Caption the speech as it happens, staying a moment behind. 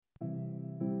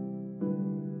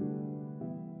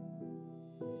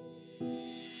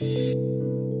Hello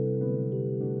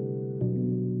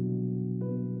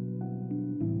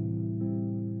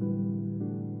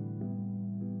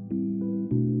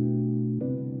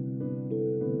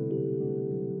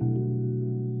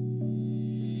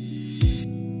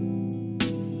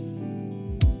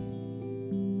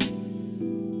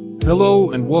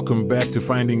and welcome back to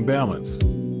Finding Balance.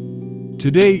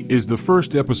 Today is the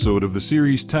first episode of the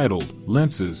series titled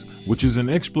Lenses, which is an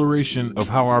exploration of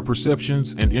how our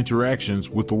perceptions and interactions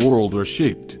with the world are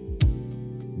shaped.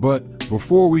 But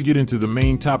before we get into the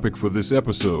main topic for this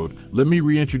episode, let me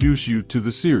reintroduce you to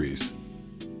the series.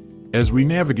 As we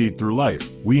navigate through life,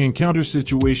 we encounter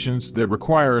situations that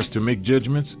require us to make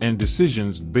judgments and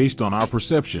decisions based on our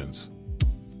perceptions.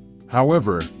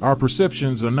 However, our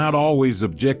perceptions are not always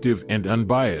objective and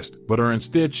unbiased, but are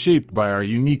instead shaped by our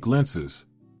unique lenses.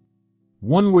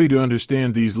 One way to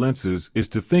understand these lenses is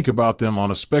to think about them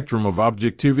on a spectrum of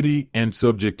objectivity and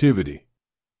subjectivity.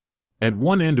 At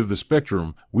one end of the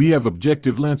spectrum, we have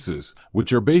objective lenses,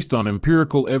 which are based on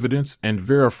empirical evidence and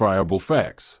verifiable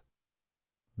facts.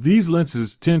 These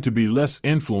lenses tend to be less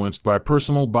influenced by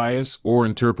personal bias or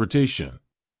interpretation.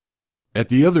 At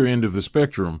the other end of the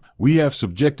spectrum, we have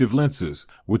subjective lenses,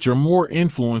 which are more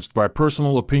influenced by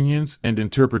personal opinions and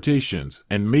interpretations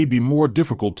and may be more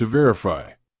difficult to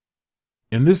verify.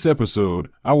 In this episode,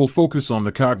 I will focus on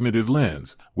the cognitive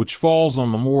lens, which falls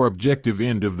on the more objective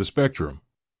end of the spectrum.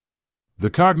 The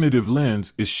cognitive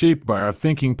lens is shaped by our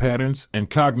thinking patterns and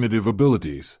cognitive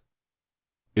abilities.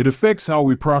 It affects how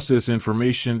we process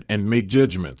information and make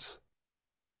judgments.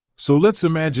 So let's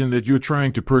imagine that you're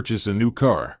trying to purchase a new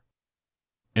car.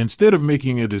 Instead of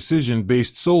making a decision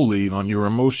based solely on your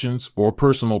emotions or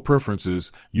personal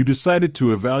preferences, you decided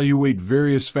to evaluate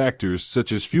various factors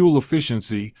such as fuel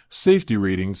efficiency, safety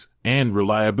ratings, and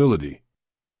reliability.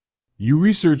 You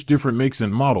research different makes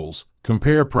and models,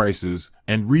 compare prices,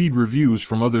 and read reviews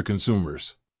from other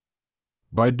consumers.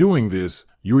 By doing this,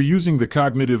 you're using the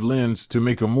cognitive lens to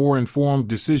make a more informed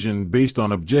decision based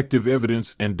on objective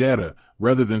evidence and data,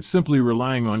 rather than simply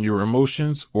relying on your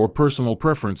emotions or personal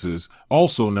preferences,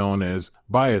 also known as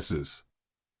biases.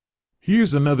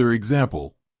 Here's another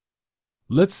example.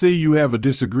 Let's say you have a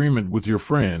disagreement with your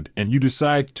friend and you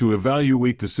decide to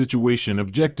evaluate the situation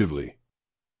objectively.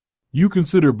 You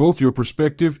consider both your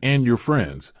perspective and your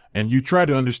friends, and you try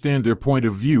to understand their point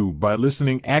of view by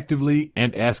listening actively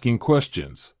and asking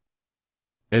questions.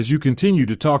 As you continue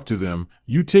to talk to them,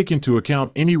 you take into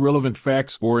account any relevant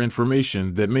facts or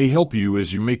information that may help you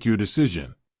as you make your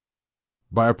decision.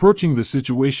 By approaching the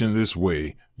situation this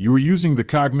way, you are using the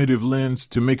cognitive lens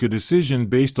to make a decision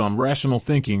based on rational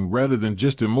thinking rather than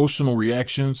just emotional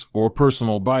reactions or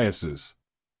personal biases.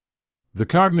 The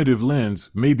cognitive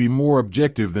lens may be more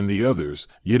objective than the others,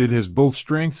 yet it has both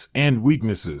strengths and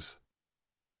weaknesses.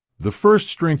 The first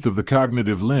strength of the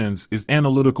cognitive lens is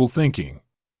analytical thinking.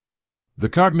 The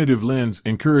cognitive lens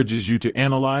encourages you to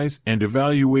analyze and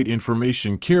evaluate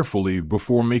information carefully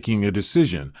before making a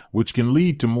decision, which can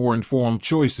lead to more informed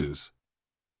choices.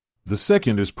 The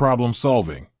second is problem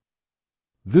solving.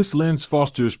 This lens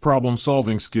fosters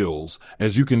problem-solving skills,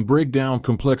 as you can break down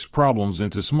complex problems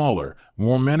into smaller,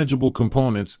 more manageable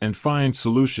components and find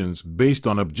solutions based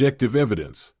on objective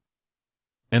evidence.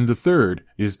 And the third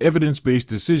is evidence-based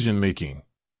decision-making.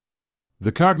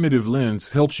 The cognitive lens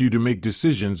helps you to make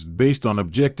decisions based on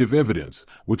objective evidence,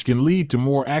 which can lead to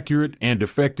more accurate and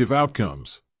effective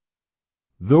outcomes.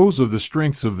 Those are the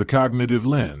strengths of the cognitive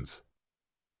lens.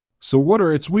 So what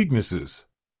are its weaknesses?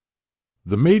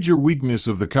 The major weakness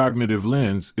of the cognitive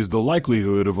lens is the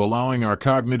likelihood of allowing our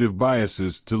cognitive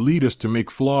biases to lead us to make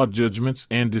flawed judgments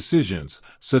and decisions,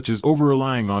 such as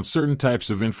over-relying on certain types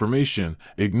of information,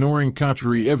 ignoring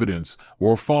contrary evidence,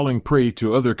 or falling prey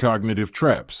to other cognitive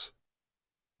traps.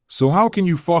 So how can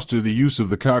you foster the use of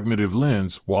the cognitive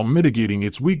lens while mitigating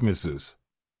its weaknesses?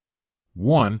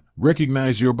 1.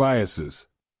 Recognize your biases.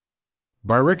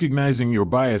 By recognizing your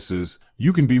biases,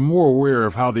 you can be more aware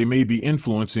of how they may be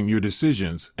influencing your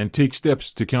decisions and take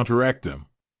steps to counteract them.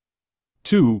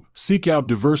 2. Seek out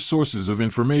diverse sources of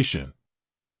information.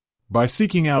 By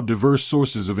seeking out diverse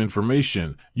sources of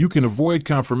information, you can avoid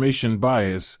confirmation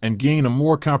bias and gain a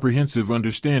more comprehensive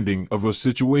understanding of a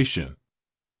situation.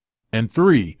 And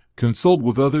 3. Consult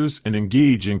with others and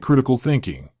engage in critical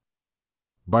thinking.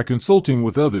 By consulting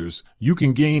with others, you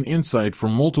can gain insight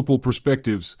from multiple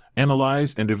perspectives,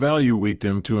 analyze and evaluate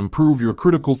them to improve your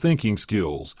critical thinking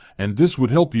skills, and this would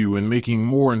help you in making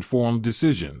more informed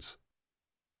decisions.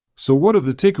 So what are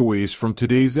the takeaways from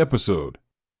today's episode?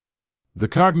 The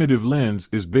cognitive lens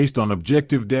is based on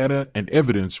objective data and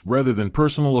evidence rather than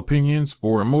personal opinions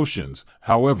or emotions.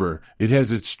 However, it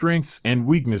has its strengths and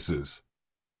weaknesses.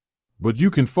 but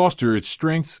you can foster its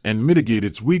strengths and mitigate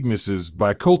its weaknesses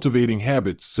by cultivating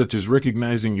habits such as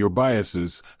recognizing your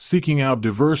biases, seeking out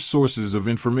diverse sources of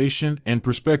information and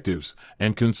perspectives,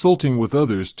 and consulting with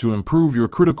others to improve your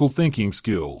critical thinking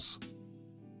skills.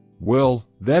 Well,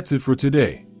 that's it for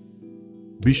today.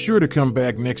 Be sure to come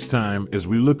back next time as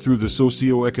we look through the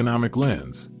socioeconomic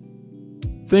lens.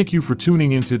 Thank you for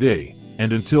tuning in today,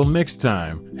 and until next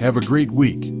time, have a great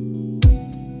week.